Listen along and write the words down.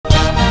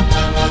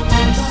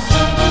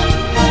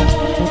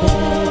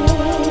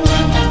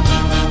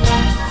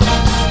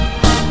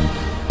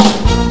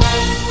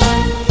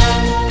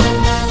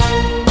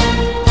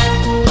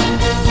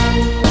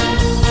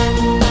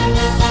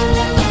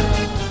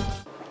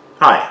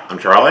Hi, I'm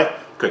Charlie,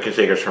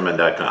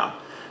 cookingsekersformen.com,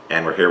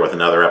 and we're here with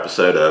another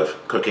episode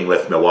of Cooking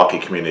with Milwaukee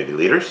Community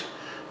Leaders,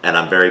 and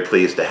I'm very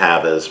pleased to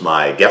have as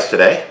my guest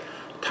today,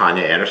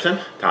 Tonya Anderson.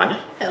 Tonya.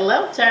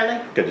 Hello,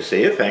 Charlie. Good to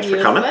see you. Thanks for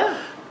as coming. well.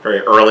 Very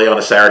early on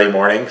a Saturday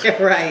morning.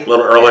 Right. A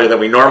little earlier than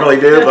we normally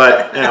do,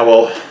 but yeah,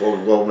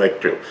 we'll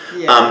make do.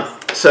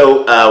 Yes.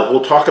 So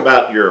we'll talk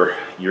about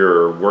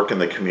your work in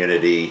the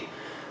community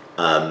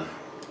a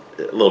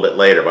little bit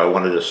later, but I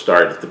wanted to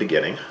start at the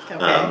beginning.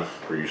 Okay.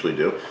 We usually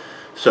do.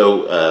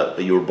 So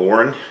you were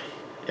born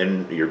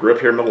you grew up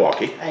here in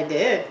Milwaukee. I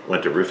did.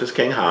 Went to Rufus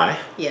King High.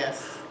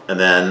 Yes. And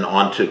then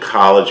on to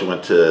college, you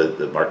went to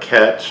the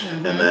Marquette,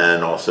 and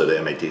then also to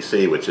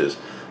MATC, which is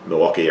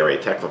Milwaukee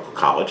Area Technical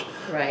College.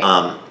 Right.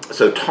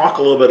 So talk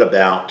a little bit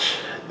about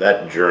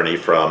that journey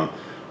from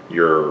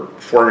your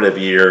formative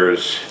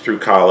years through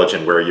college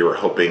and where you were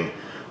hoping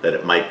that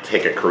it might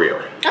take a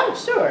career. Oh,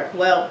 sure.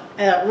 Well,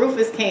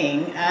 Rufus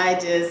King, I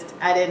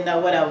didn't know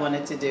what I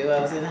wanted to do. I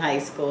was in high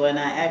school, and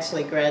I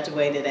actually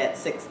graduated at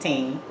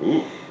 16.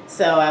 Ooh.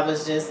 So I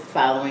was just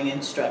following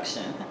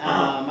instruction.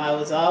 I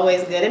was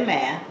always good at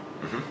math.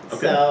 Okay.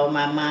 So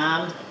my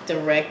mom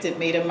directed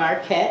me to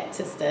Marquette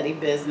to study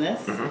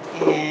business,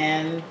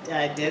 and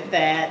I did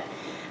that.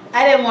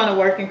 I didn't want to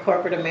work in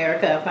corporate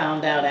America. I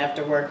found out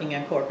after working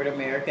in corporate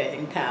America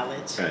in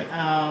college. Right.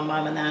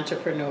 I'm an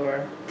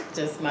entrepreneur.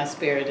 Just my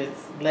spirit has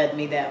led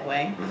me that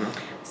way.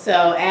 So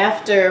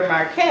after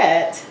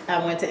Marquette,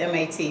 I went to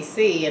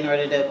MATC in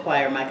order to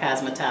acquire my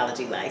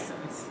cosmetology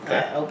license. Okay.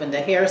 I opened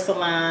a hair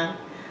salon.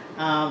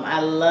 I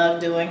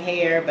love doing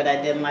hair, but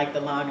I didn't like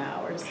the long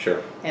hours.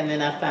 Sure. And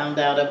then I found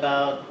out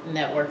about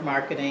network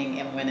marketing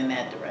and went in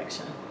that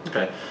direction.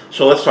 Okay.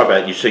 So let's talk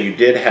about you. So you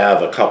did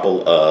have a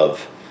couple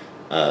of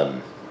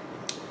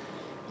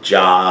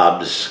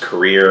jobs,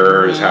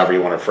 careers, however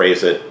you want to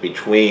phrase it,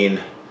 between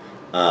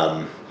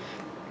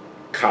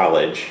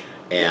college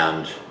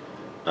and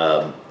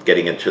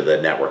getting into the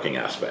networking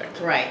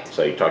aspect. Right.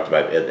 So you talked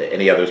about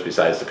any others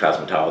besides the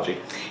cosmetology?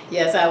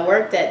 Yes, I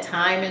worked at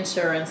Time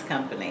Insurance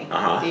Company.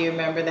 Uh-huh. Do you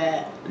remember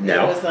that?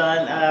 No. It was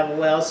on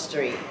Wells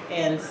Street.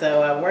 And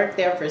so I worked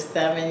there for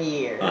 7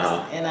 years.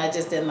 And I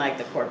just didn't like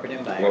the corporate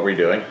environment. What were you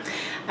doing?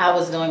 I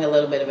was doing a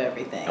little bit of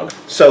everything. Okay.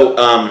 So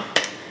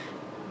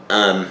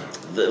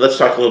let's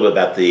talk a little bit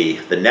about the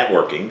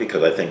networking,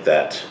 because I think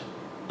that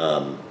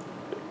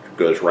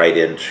goes right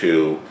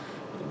into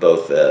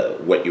both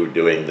what you were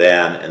doing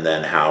then and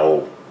then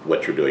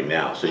what you're doing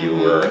now. So you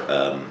were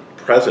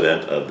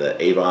president of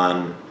the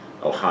Avon,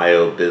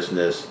 Ohio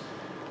Business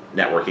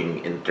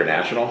Networking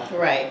International.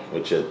 Right.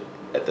 Which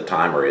at the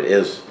time, or it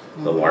is,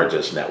 the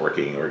largest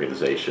networking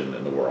organization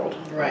in the world.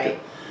 Right. Okay.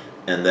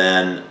 And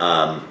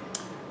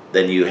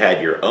then you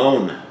had your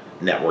own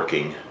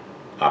networking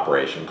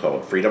operation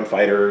called Freedom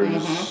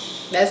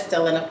Fighters. That's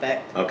still in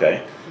effect.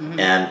 Okay.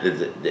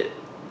 And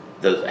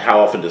how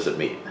often does it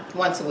meet?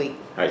 Once a week.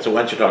 All right, so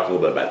why don't you talk a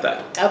little bit about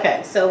that?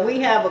 Okay, so we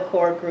have a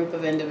core group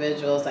of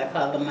individuals, I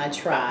call them my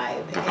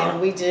tribe, and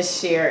we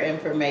just share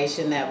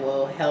information that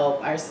will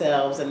help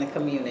ourselves and the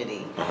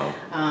community.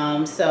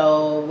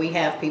 So we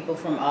have people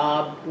from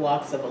all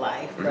walks of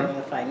life, from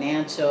the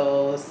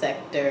financial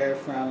sector,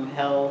 from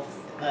health,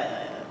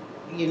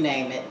 you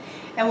name it.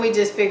 And we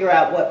just figure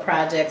out what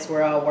projects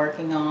we're all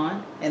working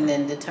on and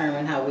then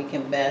determine how we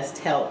can best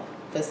help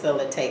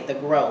facilitate the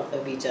growth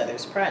of each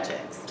other's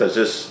projects. So is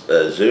this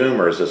Zoom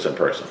or is this in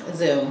person?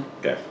 Zoom.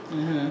 Okay.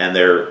 And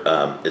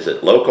is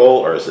it local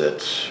or is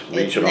it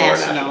regional or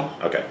national.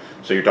 national? Okay.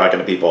 So you're talking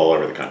to people all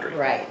over the country.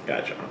 Right.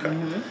 Gotcha. Okay.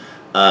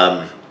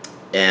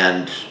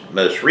 And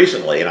most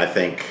recently, and I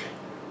think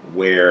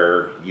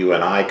where you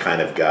and I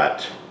kind of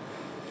got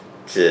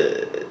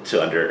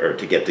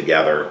to get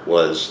together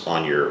was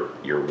on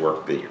your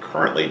work that you're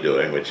currently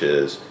doing, which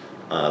is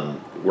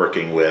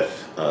working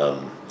with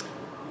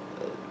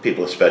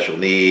people with special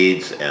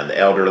needs and the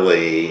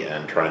elderly,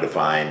 and trying to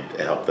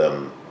help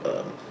them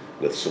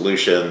with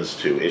solutions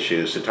to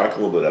issues. So talk a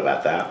little bit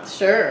about that.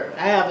 Sure.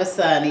 I have a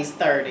son, he's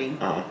 30,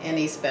 and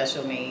he's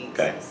special needs.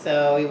 Okay.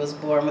 So he was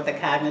born with a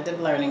cognitive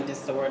learning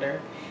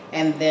disorder,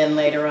 and then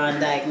later on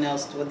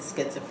diagnosed with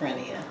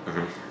schizophrenia.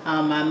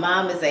 My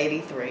mom is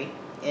 83,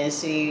 and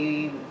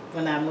she,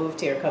 when I moved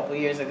here a couple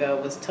years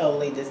ago, was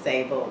totally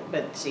disabled,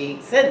 but she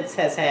since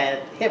has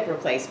had hip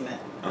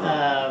replacement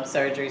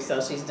surgery,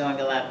 so she's doing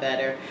a lot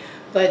better.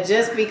 But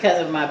just because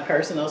of my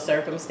personal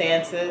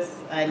circumstances,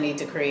 I need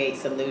to create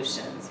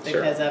solutions,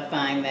 because I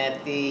find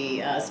that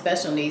the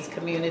special needs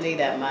community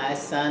that my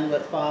son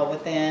would fall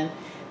within,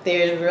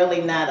 there's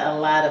really not a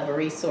lot of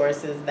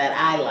resources that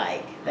I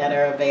like that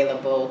are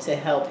available to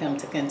help him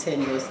to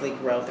continuously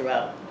grow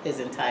throughout his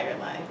entire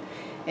life.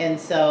 And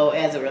so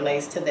as it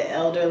relates to the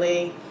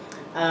elderly,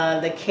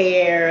 the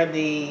care,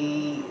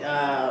 the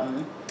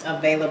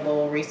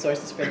available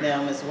resources for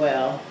them as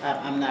well,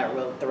 I'm not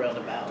real thrilled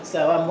about.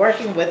 So I'm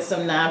working with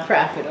some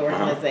nonprofit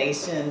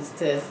organizations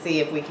to see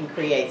if we can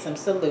create some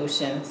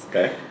solutions.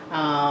 Okay.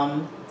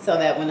 So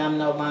that when I'm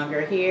no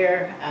longer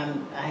here,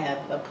 I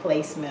have a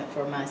placement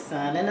for my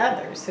son and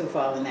others who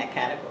fall in that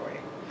category.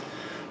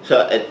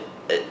 So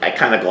I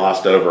kind of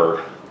glossed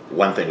over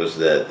one thing was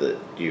that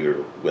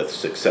you're with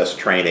Success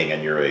Training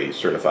and you're a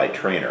certified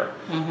trainer,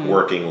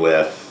 working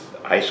with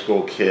high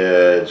school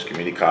kids,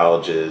 community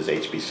colleges,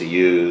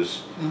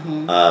 HBCUs.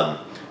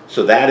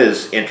 So that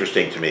is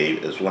interesting to me.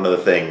 Is one of the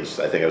things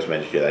I think I was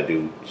mentioning. I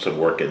do some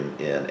work in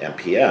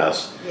MPS.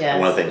 Yes. And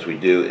one of the things we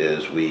do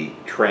is we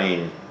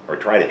train or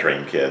try to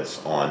train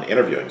kids on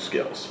interviewing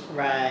skills.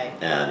 Right.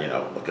 And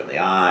look in the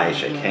eye,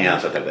 shake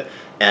hands, that type of thing.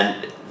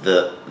 And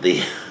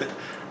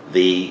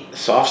the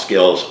soft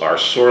skills are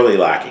sorely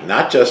lacking,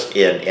 not just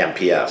in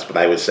MPS, but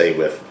I would say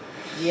with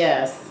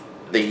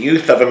the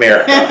youth of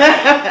America.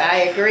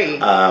 I agree.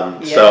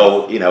 Yes.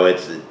 So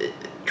it's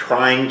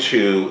trying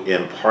to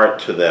impart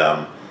to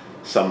them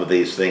some of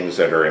these things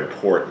that are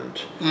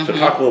important. So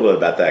talk a little bit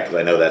about that, because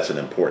I know that's an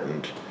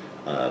important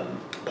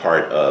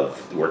part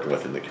of working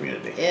within the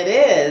community. It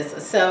is.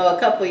 So a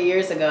couple of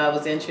years ago, I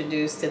was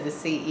introduced to the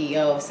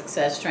CEO of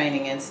Success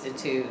Training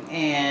Institute,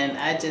 and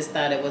I just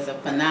thought it was a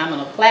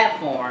phenomenal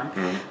platform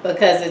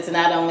because it's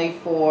not only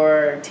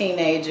for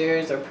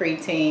teenagers or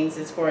preteens,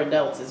 it's for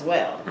adults as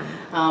well,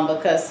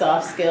 because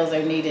soft skills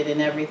are needed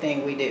in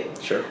everything we do.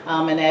 Sure.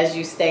 And as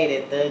you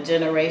stated, the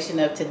generation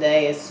of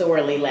today is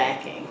sorely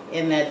lacking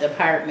in that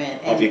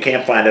department. Well, if you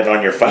can't find it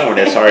on your phone,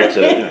 it's hard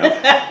to,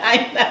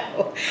 I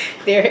know.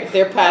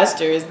 Their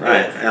posture is this.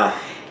 Right, yeah.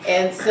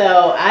 And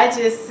so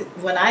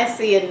when I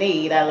see a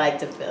need, I like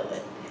to fill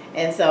it.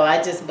 And so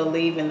I just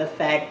believe in the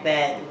fact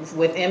that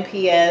with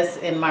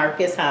MPS and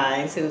Marcus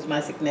Hines, who's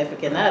my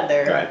significant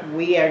other,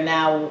 we are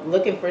now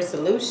looking for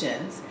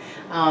solutions.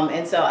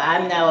 And so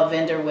I'm now a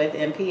vendor with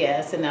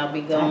MPS, and I'll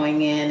be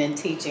going in and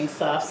teaching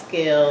soft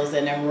skills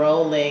and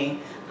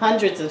enrolling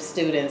hundreds of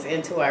students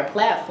into our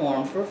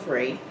platform for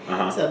free,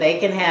 so they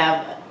can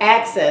have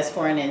access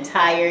for an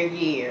entire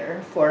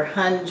year for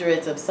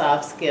hundreds of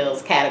soft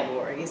skills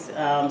categories,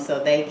 so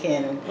they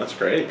can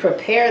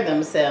prepare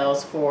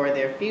themselves for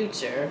their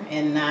future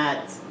and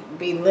not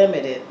be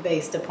limited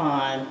based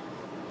upon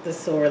the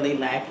sorely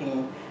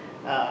lacking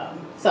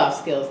soft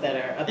skills that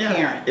are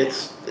apparent.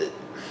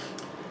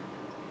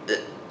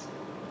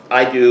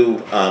 I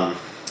do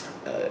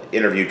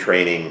interview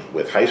training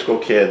with high school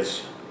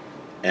kids,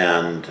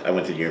 and I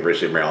went to the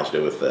University of Maryland to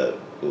do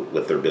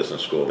with their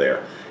business school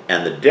there.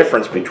 And the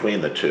difference between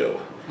the two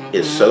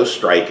is so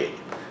striking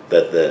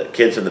that the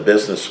kids in the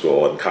business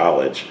school and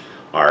college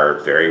are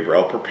very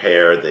well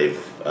prepared.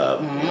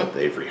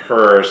 They've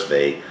rehearsed.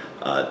 They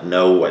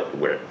know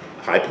where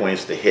high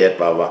points to hit.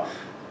 Blah blah.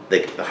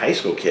 The high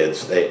school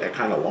kids, they're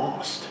kind of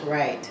lost.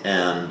 Right.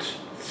 And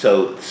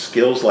so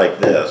skills like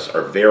this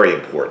are very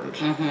important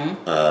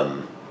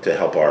to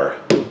help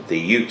the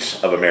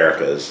youths of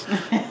America's.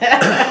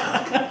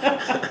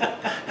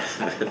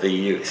 The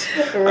youths.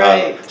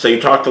 Right. So you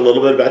talked a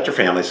little bit about your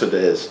family. So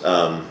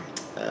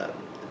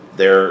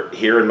they're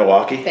here in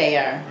Milwaukee? They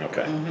are.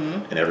 Okay.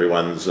 And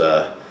everyone's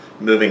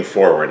moving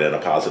forward in a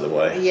positive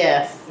way?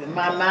 Yes.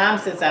 My mom,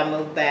 since I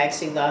moved back,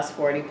 she lost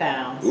 40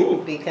 pounds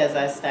because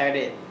I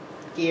started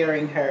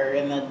gearing her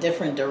in a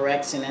different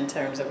direction in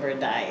terms of her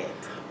diet.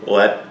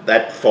 Well,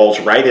 that falls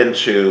right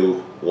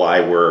into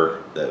why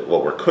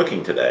what we're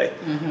cooking today.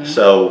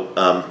 So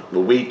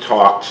we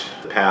talked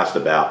in the past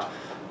about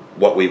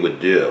what we would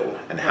do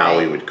and how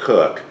we would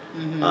cook.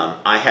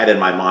 I had in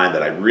my mind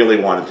that I really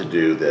wanted to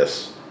do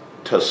this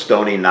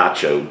Tostone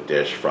Nacho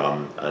dish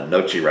from a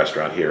Noche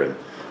restaurant here in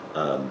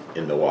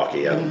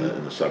Milwaukee, out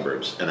in the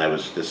suburbs, and I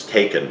was just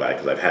taken by it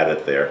because I've had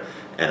it there.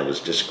 And it was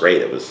just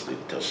great. It was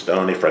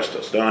fresh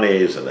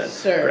tostones, and then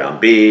ground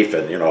beef,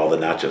 and all the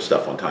nacho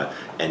stuff one time.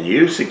 And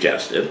you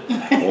suggested,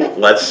 well,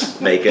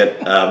 let's make it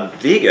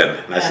vegan.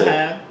 And I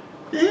said,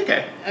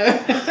 okay.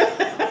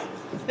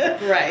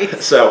 Right.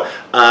 So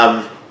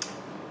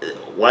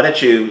why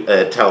don't you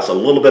tell us a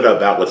little bit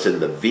about what's in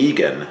the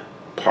vegan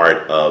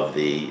part of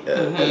the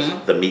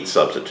meat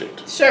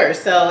substitute? Sure.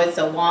 So it's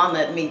a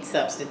walnut meat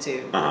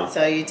substitute.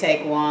 So you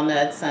take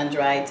walnuts,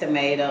 sun-dried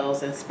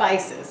tomatoes, and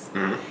spices,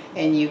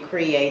 and you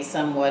create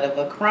somewhat of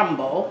a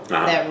crumble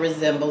that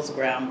resembles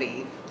ground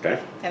beef. Okay.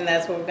 And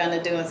that's what we're going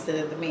to do instead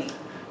of the meat.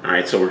 All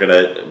right. So we're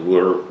gonna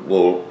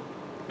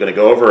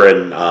go over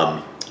and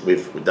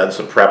we've done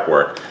some prep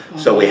work.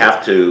 So we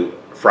have to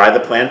fry the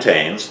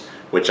plantains,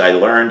 which I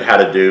learned how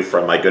to do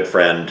from my good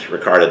friend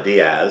Ricardo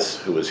Diaz,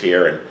 who was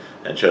here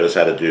and showed us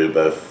how to do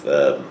both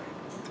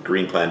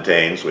green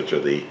plantains, which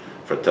are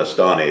for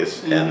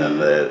tostones, and then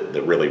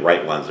the really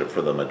ripe ones are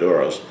for the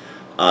maduros.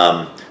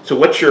 So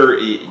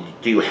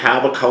do you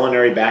have a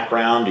culinary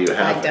background? Do you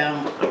have? I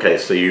don't. Okay,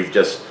 so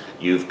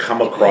you've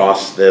come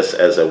across this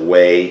as a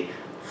way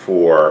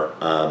for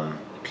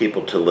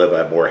people to live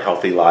a more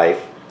healthy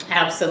life.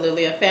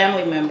 Absolutely. A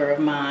family member of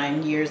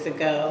mine years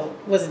ago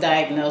was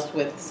diagnosed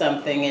with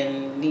something,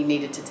 and he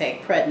needed to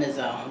take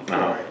prednisone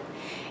for it.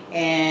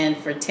 And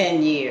for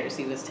 10 years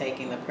he was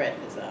taking the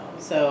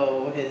prednisone.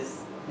 So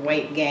his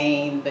weight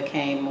gain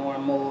became more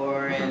and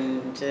more,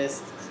 and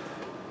just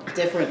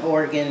different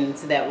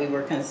organs that we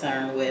were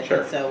concerned with.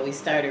 And so we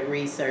started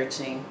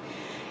researching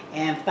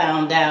and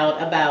found out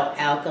about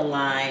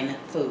alkaline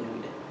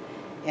food.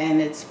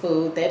 and it's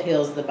food that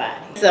heals the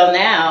body. So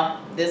now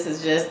this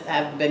is just,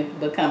 I've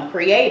become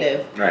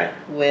creative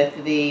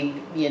with the,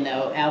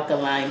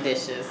 alkaline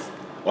dishes.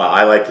 Well,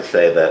 I like to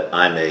say that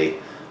I'm a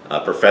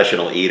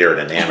professional eater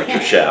and an amateur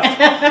chef.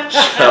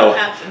 So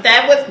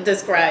that would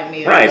describe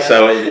me. Right.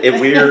 So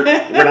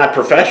we're not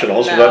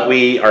professionals, but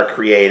we are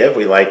creative.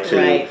 We like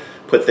to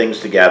put things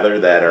together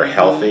that are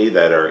healthy,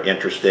 that are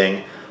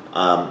interesting.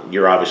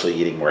 You're obviously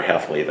eating more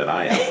healthily than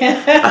I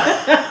am.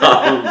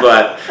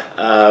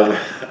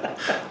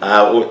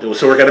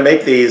 So we're going to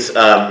make these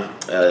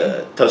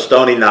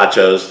Tostone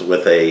Nachos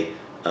with a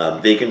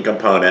vegan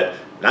component.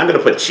 And I'm going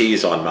to put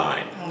cheese on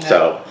mine. Okay.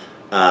 So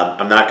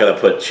I'm not going to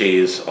put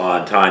cheese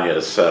on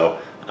Tonya's. So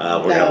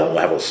we'll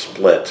have a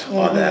split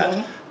on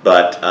that.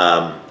 But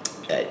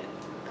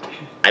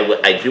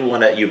I do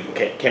want to. You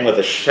came with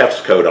a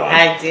chef's coat on.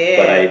 I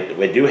did. But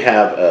we do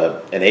have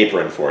an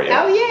apron for you.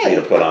 Oh, yeah. For you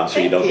to put on, so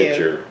you don't get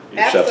your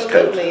chef's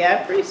coat. Absolutely, I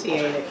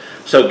appreciate it.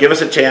 So give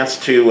us a chance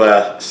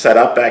to set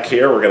up back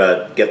here. We're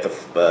going to get the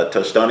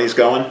Tostones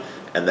going,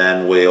 and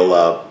then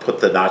we'll put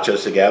the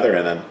nachos together,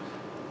 and then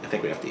I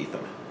think we have to eat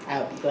them.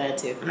 I'll be glad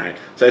to. All right.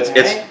 So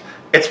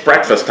it's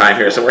breakfast time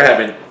here, so we're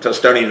having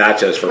Tostone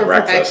Nachos for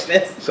breakfast.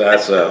 So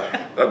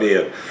that'll be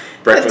a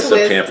breakfast of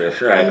campus.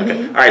 Right.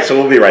 Okay. All right. So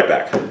we'll be right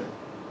back.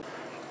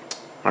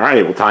 All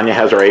right. Well, Tonya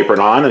has her apron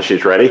on and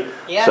she's ready.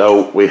 Yes.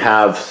 So we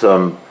have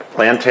some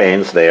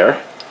plantains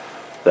there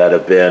that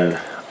have been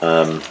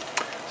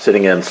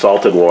sitting in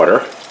salted water,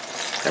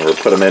 and we'll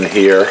put them in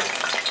here.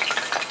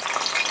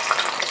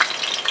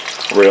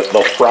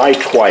 They'll fry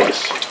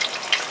twice.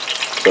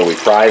 So we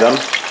fry them,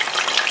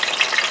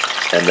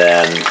 and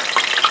then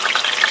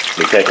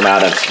we take them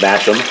out and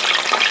smash them,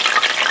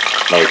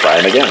 and then we fry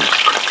them again.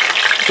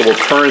 So we'll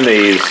turn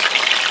these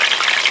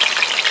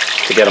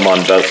to get them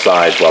on both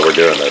sides while we're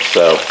doing this.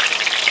 So,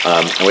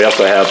 and we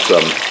also have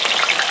some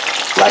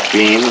black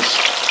beans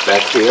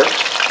back here.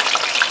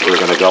 We're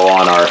going to go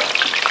on our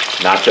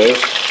nachos,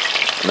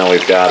 and then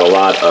we've got a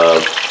lot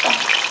of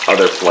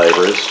other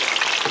flavors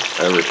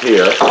over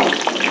here.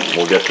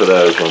 We'll get to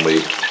those when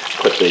we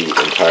put the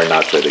entire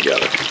nacho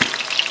together.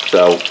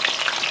 So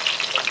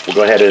we'll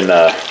go ahead and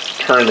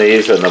turn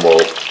these, and then we'll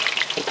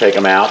take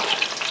them out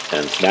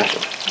and smash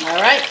them.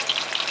 All right.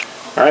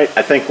 All right,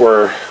 I think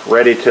we're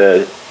ready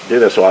to do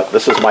this. So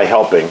this is my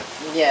helping.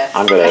 Yes.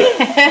 I'm going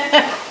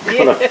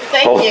to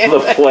hold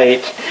the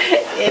plate.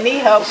 Any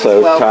help is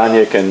so welcome.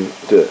 Tonya can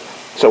do it.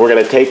 So we're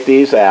going to take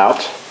these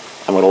out.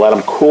 I'm going to let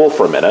them cool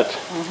for a minute,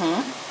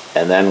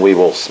 and then we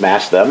will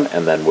smash them,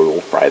 and then we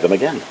will fry them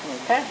again.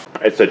 Okay.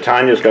 All right, so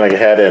Tonya's going to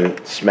go ahead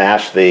and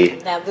smash the...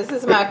 Now, this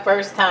is my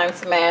first time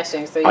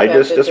smashing, so you I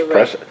have just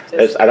press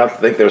it. I don't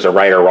think there's a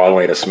right or wrong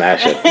way to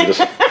smash it. You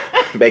just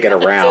make it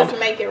around. Just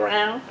make it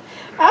round.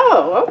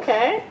 Oh,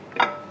 okay.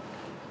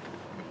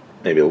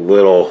 Maybe a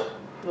little...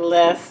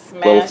 Less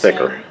smashing. A little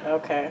thicker.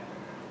 Okay.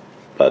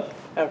 But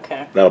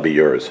okay. That'll be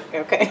yours.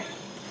 Okay.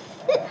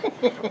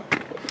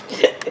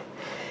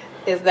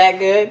 Is that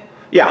good?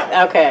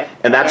 Yeah. Okay.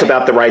 And that's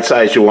about the right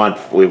size we want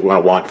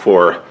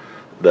for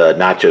the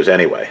nachos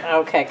anyway.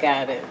 Okay,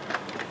 got it.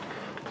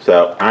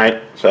 So, all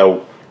right.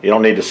 So you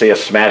don't need to see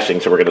us smashing.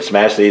 So we're going to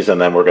smash these,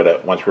 and then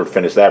once we're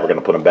finished that, we're going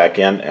to put them back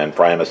in and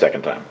fry them a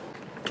second time.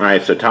 All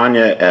right. So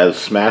Tonya has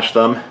smashed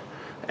them,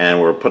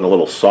 and we're putting a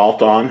little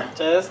salt on.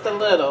 Just a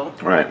little.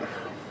 All right.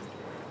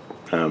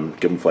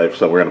 Give them flavor.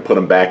 So we're going to put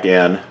them back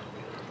in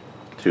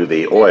to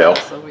the oil.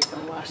 So we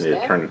can wash You need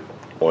that. to turn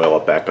oil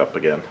back up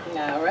again.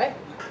 All right.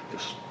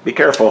 Just be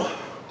careful.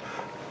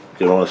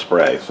 You don't want to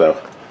spray. So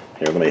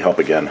here, let me help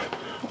again.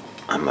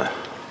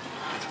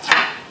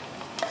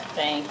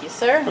 Thank you,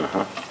 sir.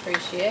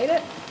 Appreciate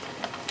it.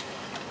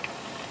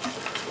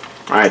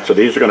 All right, so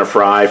these are going to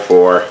fry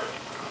for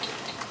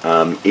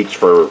each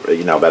for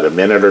about a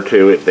minute or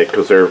two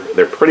because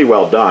they're pretty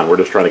well done. We're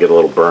just trying to get a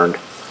little burned,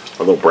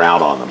 a little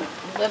brown on them.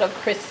 A little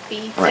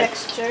crispy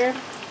texture.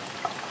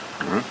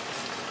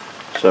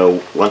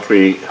 So once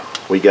we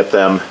get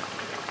them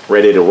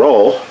ready to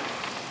roll,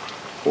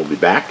 we'll be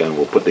back and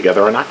we'll put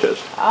together our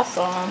nachos.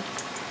 Awesome.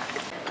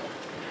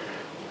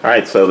 All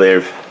right, so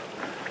they've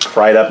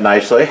fried up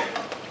nicely,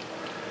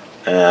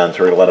 and so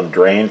we're going to let them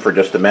drain for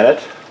just a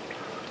minute,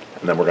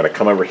 and then we're going to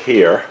come over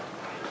here,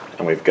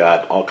 and we've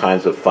got all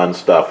kinds of fun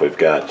stuff. We've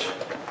got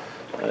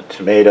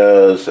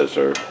tomatoes, there's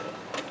our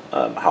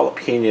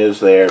jalapenos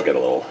there, we've got a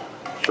little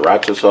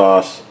sriracha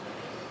sauce,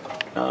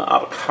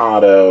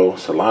 avocado,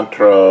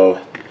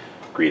 cilantro,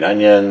 green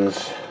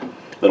onions,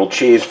 little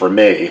cheese for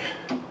me,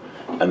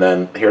 and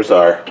then here's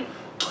our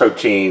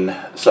protein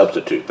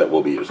substitute that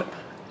we'll be using.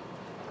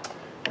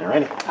 All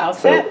right. All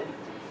set. So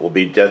we'll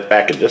be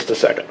back in just a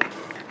second.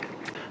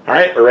 All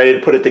right, we're ready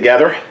to put it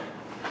together.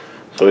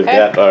 So we've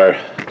got our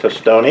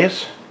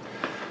Tostones.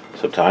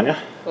 So Tonya.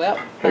 Well,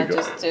 I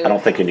just do. I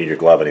don't think you need your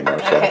glove anymore.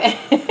 So. Okay.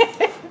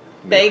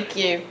 Thank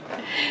you.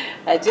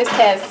 I just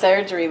had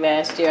surgery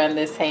last year on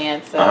this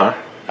hand, so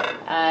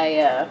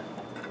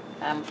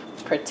I'm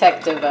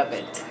protective of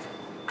it.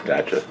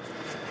 Gotcha.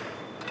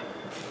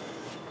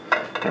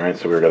 All right,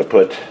 so we're going to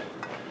put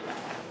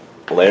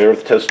layer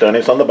of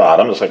tostones on the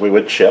bottom, just like we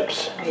would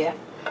chips. Yeah.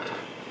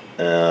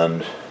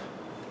 And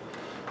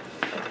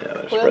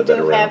We'll spread that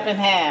do around. half and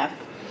half.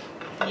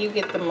 You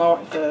get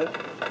the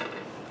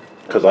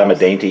Because I'm a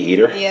dainty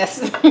eater.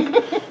 Yes.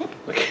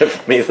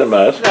 Give me the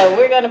most. So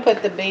we're gonna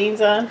put the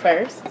beans on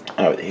first.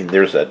 Oh,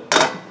 there's that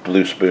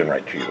blue spoon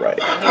right to your right.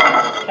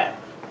 Okay.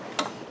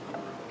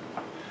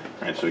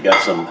 All right, so we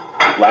got some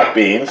black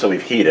beans, so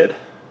we've heated.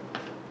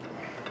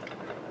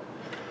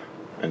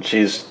 And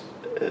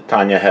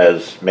Tonya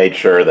has made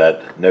sure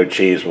that no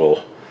cheese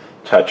will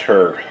touch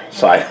her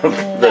side of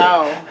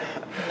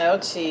No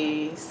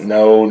cheese.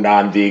 no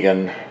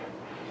non-vegan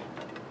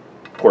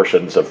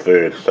portions of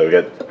food. So we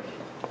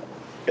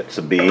get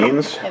some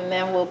beans. And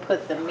then we'll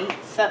put the meat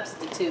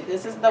substitute.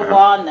 This is the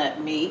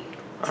walnut meat.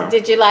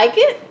 Did you like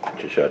it?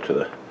 Just show it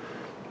to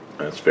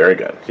it's very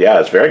good. Yeah,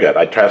 it's very good.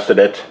 I tested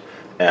it,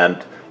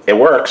 and it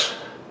works.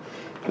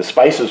 The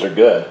spices are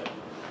good.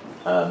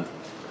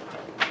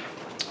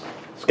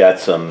 It's got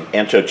some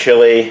ancho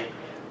chili,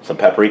 some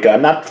paprika.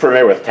 I'm not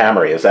familiar with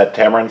tamari. Is that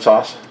tamarind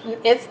sauce?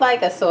 It's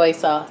like a soy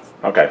sauce.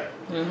 Okay.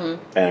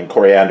 And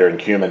coriander and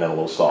cumin and a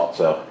little salt.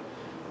 So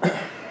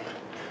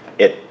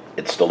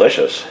it's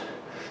delicious.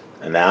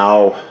 And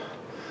now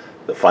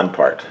the fun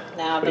part.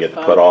 Now we the get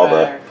fun to put all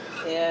part.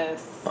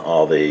 Yes.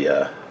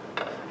 the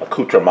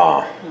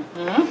accoutrement.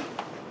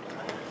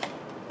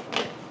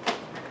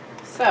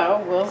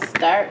 So we'll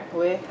start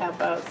with, how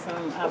about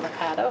some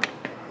avocado?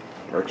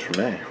 Works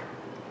for me.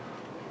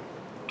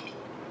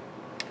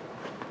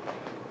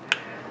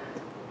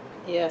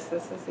 Yes,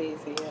 this is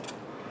easier.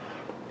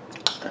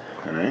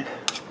 All right.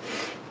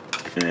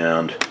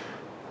 And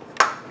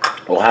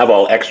we'll have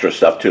all extra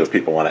stuff too if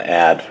people want to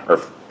add,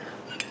 or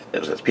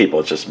it's people,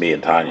 it's just me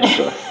and Tonya.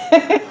 So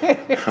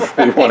if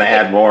we want to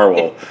add more,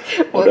 we'll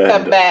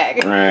come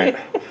back. All right.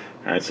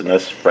 All right, so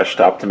that's fresh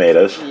top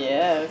tomatoes.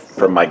 Yes.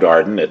 From my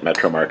garden at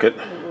Metro Market.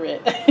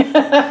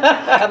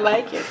 I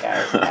like your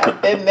garden.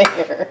 I've been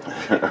there.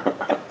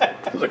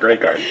 It was a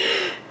great garden.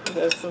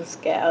 There's some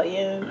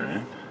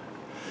scallions.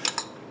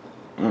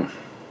 All right.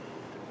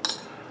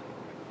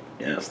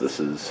 Yes, this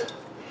is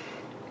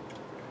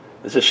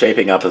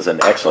shaping up as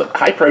an excellent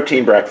high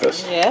protein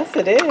breakfast. Yes,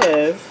 it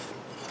is.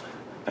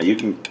 Now you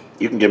can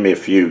give me a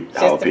few jalapenos.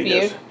 Just a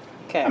few?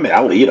 Okay. I mean,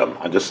 I'll eat them.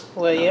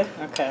 Will you?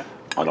 Okay.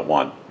 I don't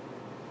want.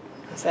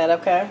 Is that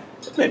okay?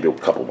 Maybe a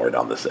couple more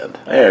down this end.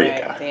 There you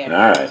go. There.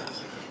 All right.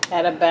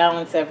 Gotta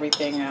balance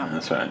everything out.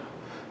 That's right.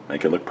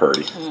 Make it look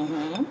pretty.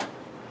 Mm-hmm.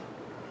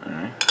 All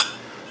right.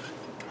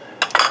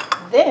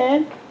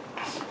 Then.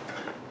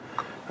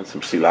 And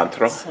some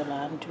cilantro.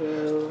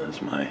 Cilantro.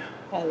 As my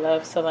I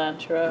love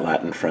cilantro.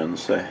 Latin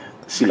friends say.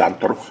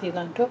 Cilantro.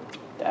 Cilantro.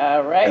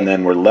 All right. And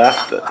then we're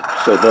left.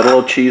 So the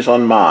little cheese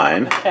on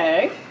mine.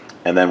 Okay.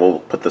 And then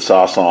we'll put the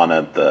sauce on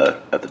at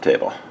the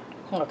table.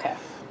 Okay.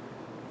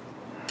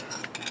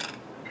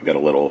 We've got a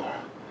little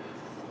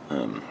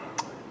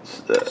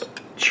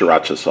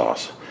sriracha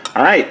sauce.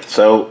 All right,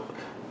 so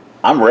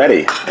I'm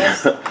ready.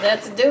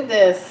 Let's do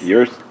this.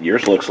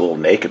 Yours looks a little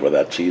naked with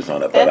that cheese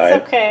on it, but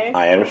That's okay.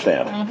 I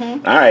understand.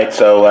 All right,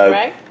 so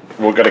Right.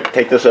 we're going to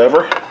take this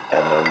over, and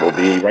then we'll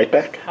be right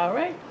back. All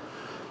right.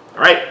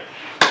 All right,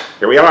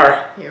 here we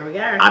are. Here we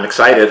are. I'm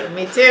excited.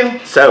 Me too.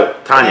 So,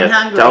 Tonya, And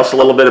hungry. tell us a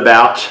little bit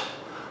about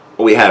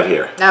what we have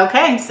here.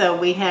 Okay, so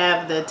we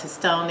have the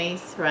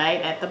Tostones right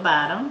at the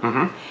bottom.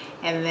 Mm-hmm.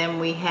 And then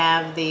we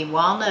have the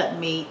walnut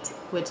meat,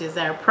 which is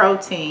our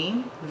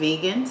protein,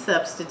 vegan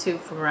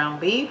substitute for ground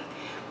beef.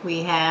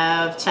 We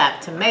have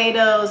chopped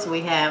tomatoes,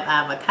 we have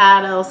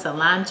avocado,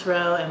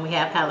 cilantro, and we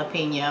have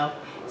jalapeno,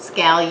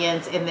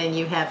 scallions, and then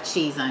you have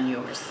cheese on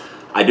yours.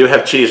 I do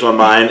have cheese on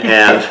mine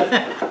and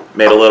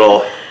made a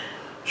little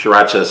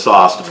sriracha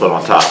sauce to put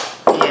on top.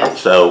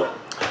 Yes. So,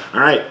 all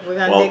right. We're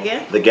gonna dig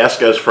in? The guest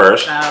goes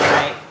first. All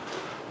right.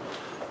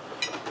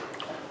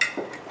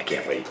 I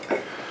can't wait.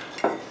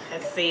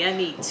 Let's see, I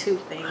need two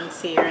things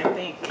here, I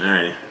think. All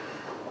right.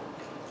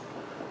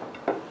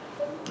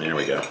 There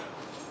we go.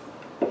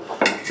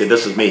 See,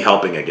 this is me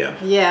helping again.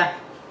 Yeah,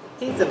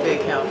 he's a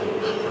big help.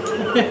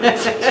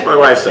 That's what my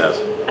wife says.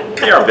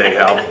 You're a big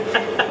help.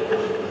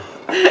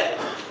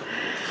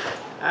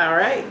 All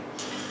right.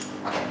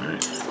 All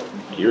right.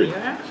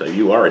 So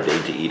you are a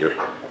dainty eater.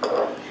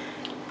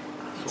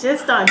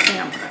 Just on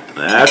camera.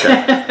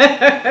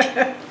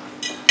 Okay.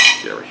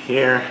 Get over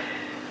here.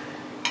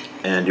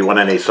 And do you want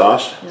any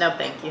sauce? No,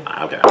 thank you.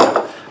 Okay.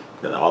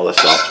 Then all the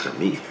sauce for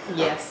me.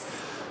 Yes.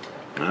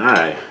 All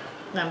right.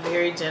 I'm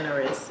very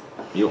generous.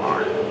 You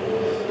are.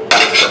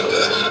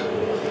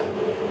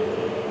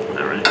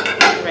 All right.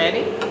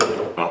 Ready?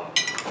 Oh,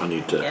 I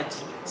need to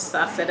Get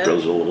sauce it up.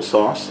 goes a little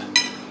sauce.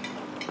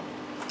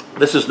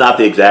 This is not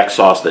the exact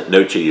sauce that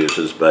Noche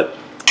uses, but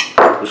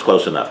it was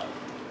close enough.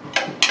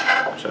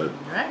 So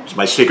All right. it's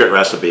my secret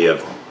recipe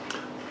of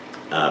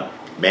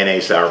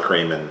mayonnaise, sour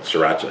cream, and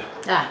sriracha.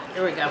 Ah,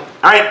 here we go.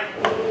 All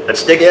right,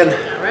 let's dig in.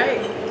 All right.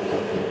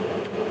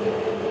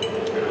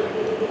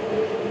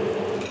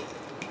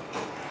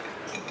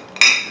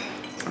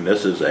 And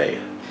this is a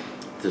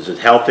this is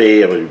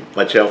healthy. I mean,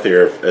 much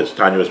healthier. As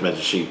Tonya was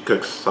mentioned, she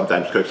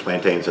sometimes cooks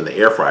plantains in the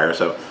air fryer,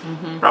 so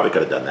probably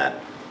could have done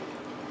that.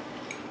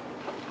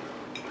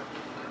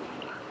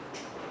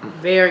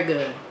 Very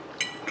good.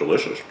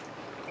 Delicious.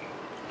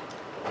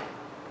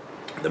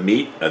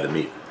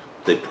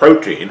 The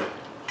protein,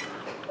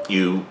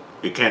 you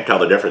can't tell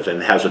the difference,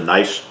 and it has a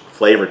nice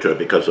flavor to it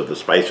because of the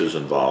spices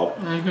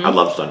involved. I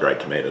love sun-dried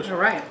tomatoes. All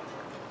right.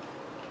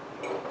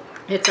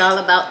 It's all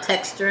about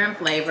texture and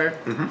flavor.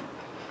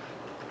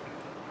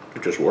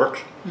 It just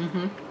works.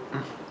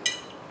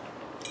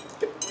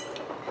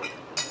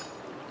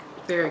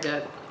 Very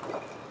good.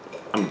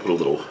 I'm gonna put a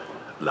little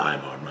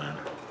lime on mine.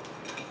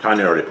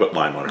 Tonya already put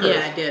lime on hers.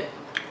 Yeah, I did.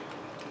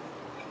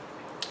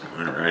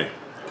 All right.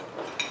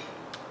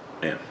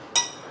 Man.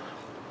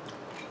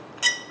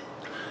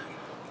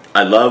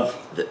 I love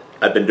that.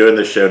 I've been doing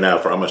this show now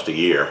for almost a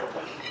year,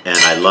 and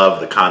I love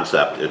the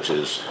concept, which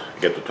is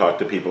get to talk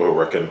to people who are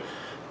working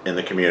in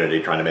the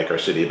community trying to make our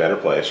city a better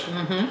place.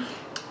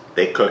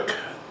 They cook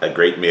a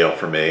great meal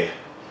for me.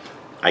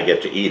 I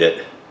get to eat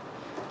it,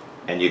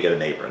 and you get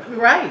an apron.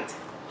 Right.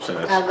 So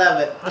I love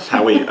it. That's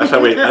how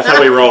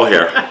we roll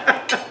here.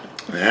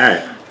 All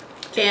right.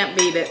 Can't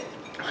beat it.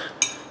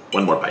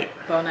 One more bite.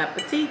 Bon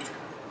appetit.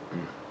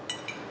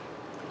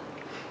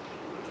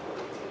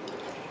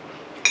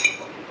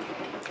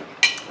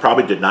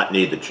 Probably did not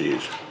need the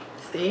cheese.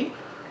 See?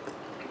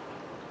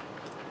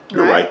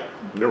 You're right.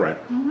 You're right.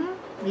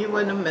 You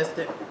wouldn't have missed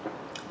it.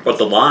 But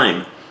the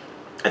lime,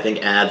 I think,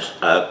 adds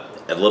a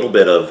little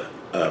bit of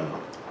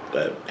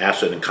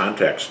acid and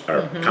contrast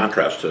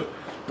to.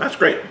 That's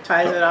great.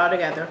 Ties it all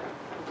together.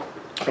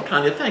 Well,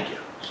 Tonya, thank you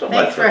so much.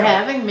 Thanks for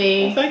having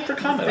me. Well, thanks for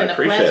coming. It's been I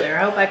appreciate a pleasure. it.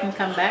 I hope I can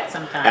come back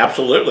sometime.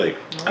 Absolutely.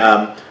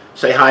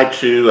 Say hi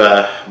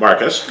to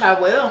Marcus. I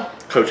will.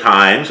 Coach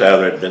Hines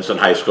out at Vincent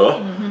High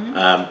School.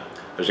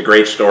 There's a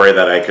great story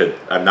that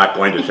I'm not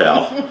going to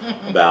tell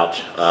about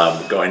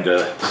going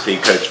to see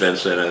Coach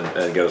Vincent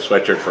and get a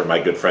sweatshirt for my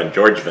good friend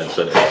George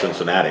Vincent in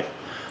Cincinnati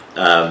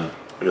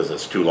because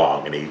it's too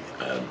long, and he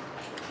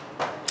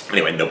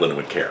anyway, no one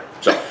would care.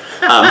 So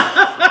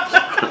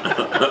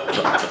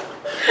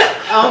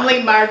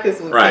only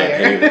Marcus would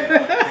care.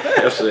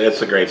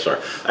 It's a great story.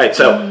 All right,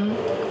 so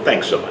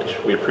thanks so much.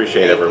 We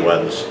appreciate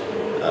everyone's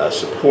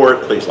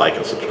support. Please like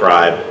and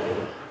subscribe.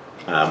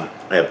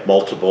 I have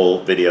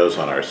multiple videos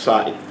on our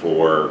site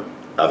for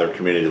other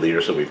community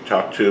leaders that we've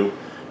talked to.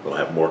 We'll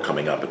have more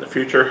coming up in the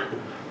future.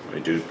 We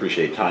do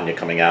appreciate Tonya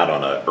coming out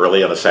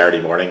early on a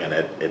Saturday morning, and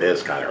it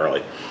is kind of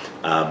early.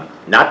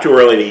 Not too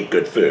early to eat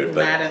good food.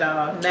 But, not at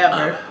all.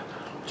 Never.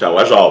 So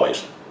as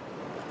always,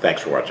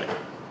 thanks for watching.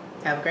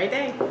 Have a great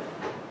day.